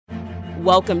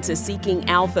Welcome to Seeking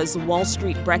Alpha's Wall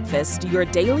Street Breakfast, your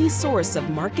daily source of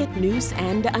market news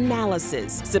and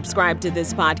analysis. Subscribe to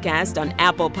this podcast on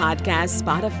Apple Podcasts,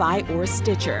 Spotify, or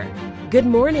Stitcher. Good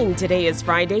morning. Today is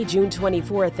Friday, June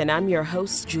 24th, and I'm your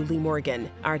host, Julie Morgan.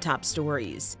 Our top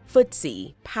stories: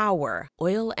 FTSE, power,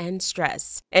 oil and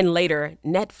stress, and later,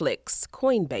 Netflix,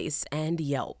 Coinbase, and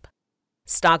Yelp.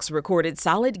 Stocks recorded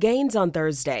solid gains on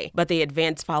Thursday, but the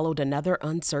advance followed another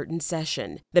uncertain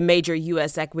session. The major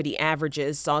U.S. equity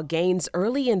averages saw gains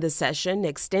early in the session,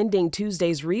 extending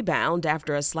Tuesday's rebound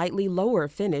after a slightly lower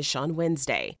finish on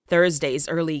Wednesday. Thursday's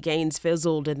early gains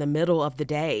fizzled in the middle of the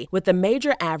day, with the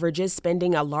major averages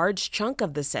spending a large chunk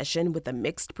of the session with a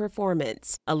mixed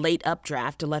performance. A late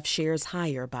updraft left shares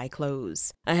higher by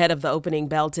close. Ahead of the opening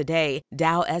bell today,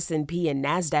 Dow, S&P, and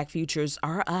NASDAQ futures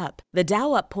are up. The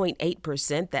Dow up 0.8%.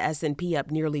 The S&P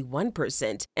up nearly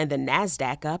 1%, and the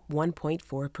NASDAQ up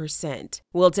 1.4%.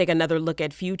 We'll take another look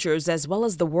at futures as well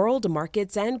as the world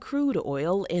markets and crude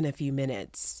oil in a few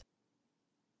minutes.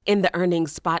 In the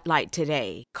earnings spotlight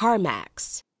today,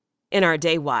 CarMax. In our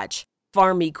Day Watch,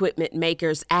 farm equipment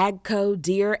makers AGCO,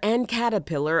 Deere, and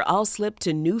Caterpillar all slipped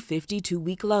to new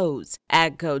 52-week lows.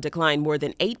 AGCO declined more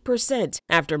than 8%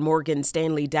 after Morgan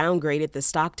Stanley downgraded the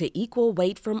stock to equal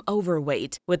weight from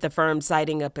overweight, with the firm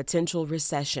citing a potential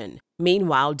recession.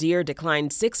 Meanwhile, Deere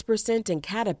declined 6% and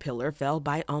Caterpillar fell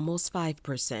by almost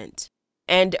 5%.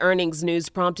 And earnings news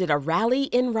prompted a rally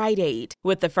in Rite Aid,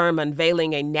 with the firm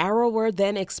unveiling a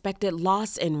narrower-than-expected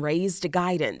loss and raised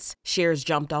guidance. Shares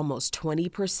jumped almost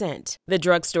 20%. The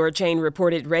drugstore chain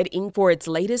reported red ink for its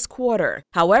latest quarter.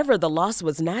 However, the loss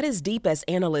was not as deep as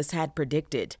analysts had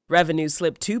predicted. Revenue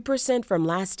slipped 2% from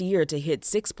last year to hit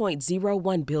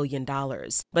 $6.01 billion.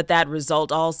 But that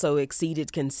result also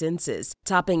exceeded consensus,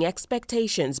 topping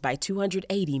expectations by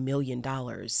 $280 million.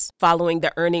 Following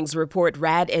the earnings report,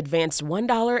 RAD advanced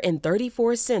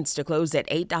 $1.34 to close at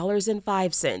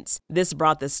 $8.05. This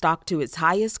brought the stock to its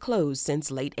highest close since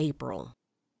late April.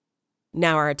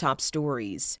 Now our top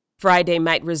stories. Friday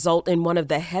might result in one of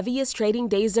the heaviest trading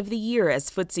days of the year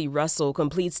as FTSE Russell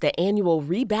completes the annual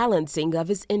rebalancing of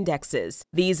its indexes.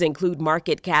 These include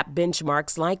market cap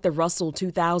benchmarks like the Russell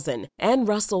 2000 and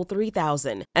Russell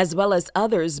 3000, as well as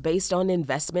others based on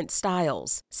investment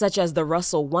styles, such as the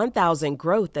Russell 1000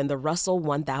 Growth and the Russell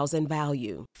 1000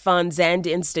 Value. Funds and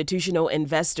institutional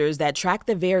investors that track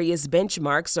the various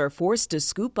benchmarks are forced to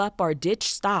scoop up or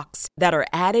ditch stocks that are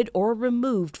added or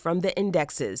removed from the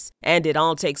indexes, and it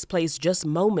all takes place just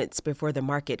moments before the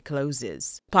market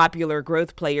closes. Popular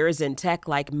growth players in tech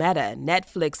like Meta,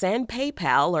 Netflix, and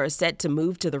PayPal are set to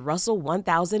move to the Russell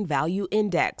 1000 Value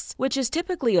Index, which is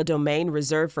typically a domain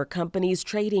reserved for companies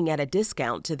trading at a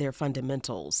discount to their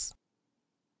fundamentals.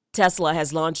 Tesla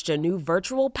has launched a new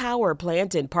virtual power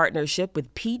plant in partnership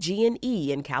with PG&E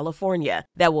in California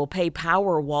that will pay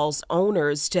Powerwall's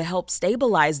owners to help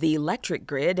stabilize the electric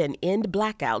grid and end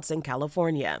blackouts in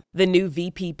California. The new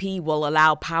VPP will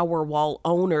allow Powerwall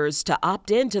owners to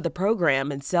opt into the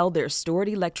program and sell their stored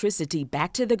electricity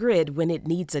back to the grid when it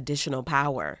needs additional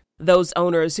power. Those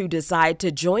owners who decide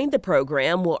to join the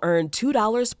program will earn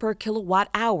 $2 per kilowatt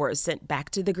hour sent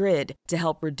back to the grid to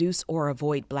help reduce or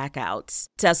avoid blackouts.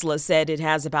 Tesla said it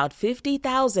has about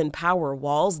 50,000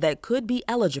 Powerwalls that could be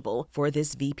eligible for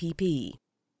this VPP.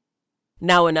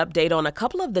 Now an update on a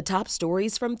couple of the top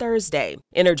stories from Thursday.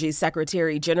 Energy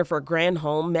Secretary Jennifer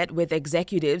Granholm met with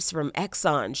executives from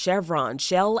Exxon, Chevron,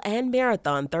 Shell, and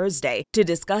Marathon Thursday to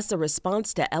discuss a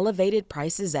response to elevated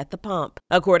prices at the pump.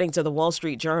 According to the Wall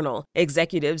Street Journal,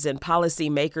 executives and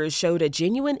policymakers showed a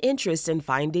genuine interest in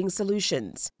finding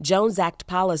solutions. Jones Act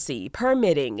policy,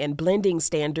 permitting, and blending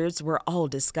standards were all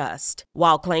discussed,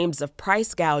 while claims of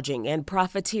price gouging and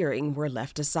profiteering were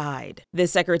left aside. The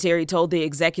secretary told the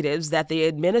executives that the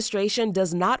administration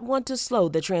does not want to slow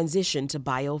the transition to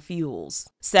biofuels.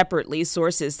 Separately,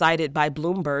 sources cited by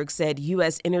Bloomberg said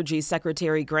U.S. Energy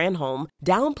Secretary Granholm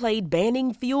downplayed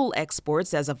banning fuel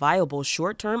exports as a viable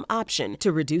short-term option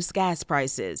to reduce gas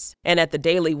prices. And at the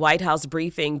daily White House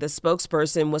briefing, the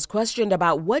spokesperson was questioned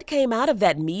about what came out of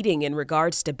that meeting in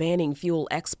regards to banning fuel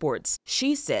exports.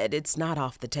 She said it's not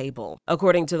off the table.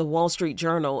 According to the Wall Street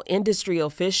Journal, industry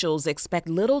officials expect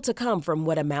little to come from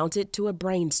what amounted to a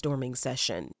brainstorming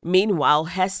session. Meanwhile,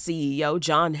 Hess CEO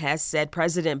John Hess said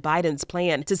President Biden's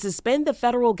plan to suspend the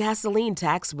federal gasoline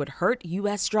tax would hurt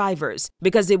U.S. drivers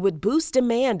because it would boost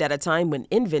demand at a time when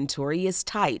inventory is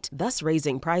tight, thus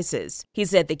raising prices. He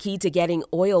said the key to getting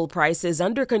oil prices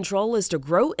under control is to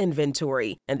grow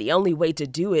inventory, and the only way to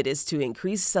do it is to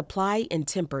increase supply and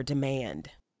temper demand.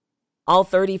 All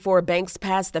 34 banks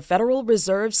passed the Federal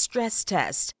Reserve stress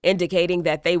test, indicating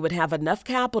that they would have enough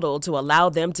capital to allow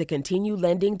them to continue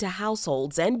lending to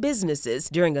households and businesses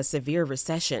during a severe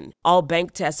recession. All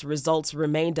bank test results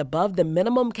remained above the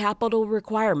minimum capital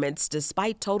requirements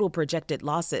despite total projected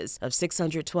losses of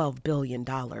 $612 billion.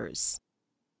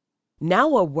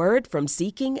 Now a word from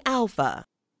Seeking Alpha.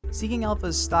 Seeking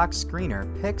Alpha's stock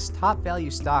screener picks top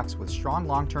value stocks with strong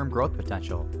long-term growth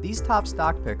potential. These top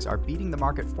stock picks are beating the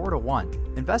market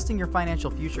 4-1. Invest in your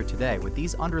financial future today with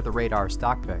these under-the-radar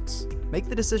stock picks. Make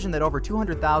the decision that over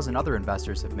 200,000 other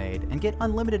investors have made and get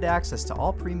unlimited access to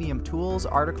all premium tools,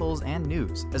 articles, and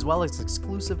news, as well as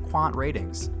exclusive quant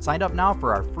ratings. Sign up now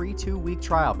for our free 2-week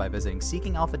trial by visiting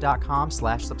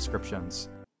seekingalpha.com/subscriptions.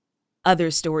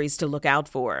 Other stories to look out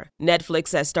for.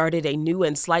 Netflix has started a new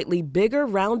and slightly bigger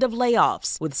round of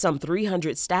layoffs, with some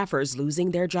 300 staffers losing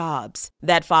their jobs.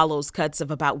 That follows cuts of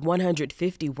about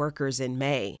 150 workers in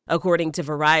May. According to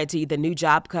Variety, the new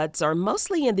job cuts are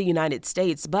mostly in the United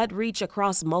States, but reach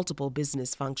across multiple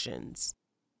business functions.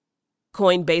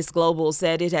 Coinbase Global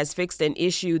said it has fixed an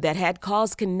issue that had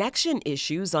caused connection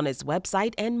issues on its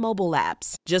website and mobile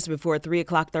apps. Just before 3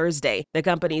 o'clock Thursday, the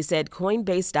company said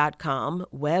Coinbase.com,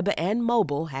 web and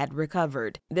mobile, had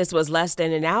recovered. This was less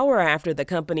than an hour after the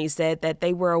company said that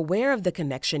they were aware of the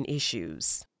connection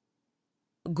issues.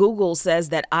 Google says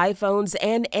that iPhones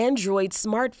and Android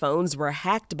smartphones were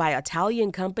hacked by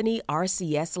Italian company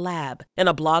RCS Lab. In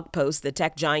a blog post, the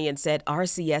tech giant said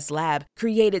RCS Lab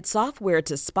created software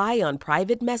to spy on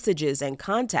private messages and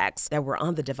contacts that were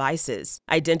on the devices.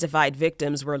 Identified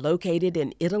victims were located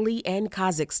in Italy and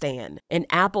Kazakhstan. An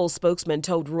Apple spokesman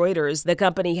told Reuters the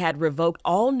company had revoked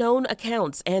all known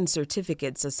accounts and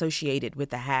certificates associated with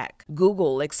the hack.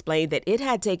 Google explained that it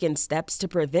had taken steps to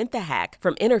prevent the hack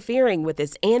from interfering with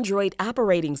its Android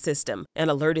operating system and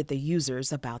alerted the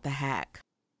users about the hack.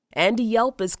 And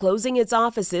Yelp is closing its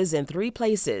offices in 3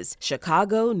 places: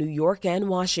 Chicago, New York, and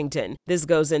Washington. This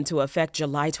goes into effect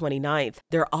July 29th.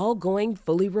 They're all going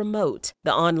fully remote.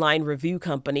 The online review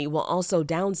company will also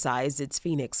downsize its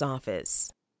Phoenix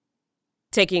office.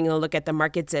 Taking a look at the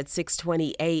markets at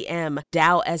 6:20 a.m.,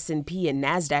 Dow, S&P, and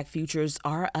NASDAQ futures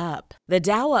are up. The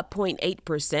Dow up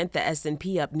 0.8%, the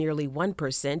S&P up nearly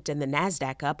 1%, and the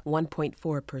NASDAQ up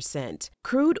 1.4%.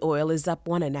 Crude oil is up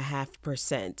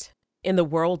 1.5%. In the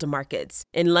world markets,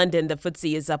 in London, the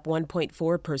FTSE is up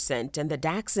 1.4%, and the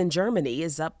DAX in Germany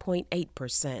is up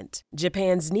 0.8%.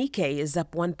 Japan's Nikkei is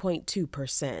up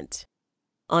 1.2%.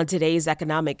 On today's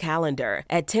economic calendar,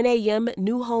 at 10 a.m.,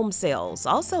 new home sales.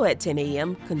 Also at 10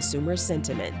 a.m., consumer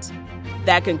sentiment.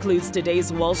 That concludes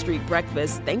today's Wall Street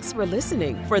Breakfast. Thanks for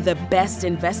listening. For the best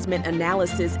investment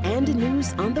analysis and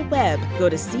news on the web, go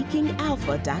to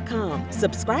seekingalpha.com.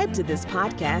 Subscribe to this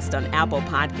podcast on Apple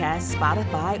Podcasts,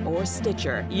 Spotify, or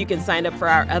Stitcher. You can sign up for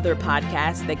our other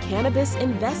podcasts, the Cannabis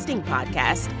Investing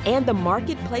Podcast and the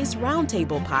Marketplace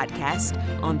Roundtable Podcast,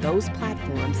 on those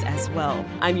platforms as well.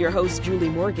 I'm your host, Julie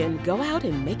Morgan. Go out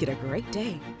and make it a great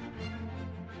day.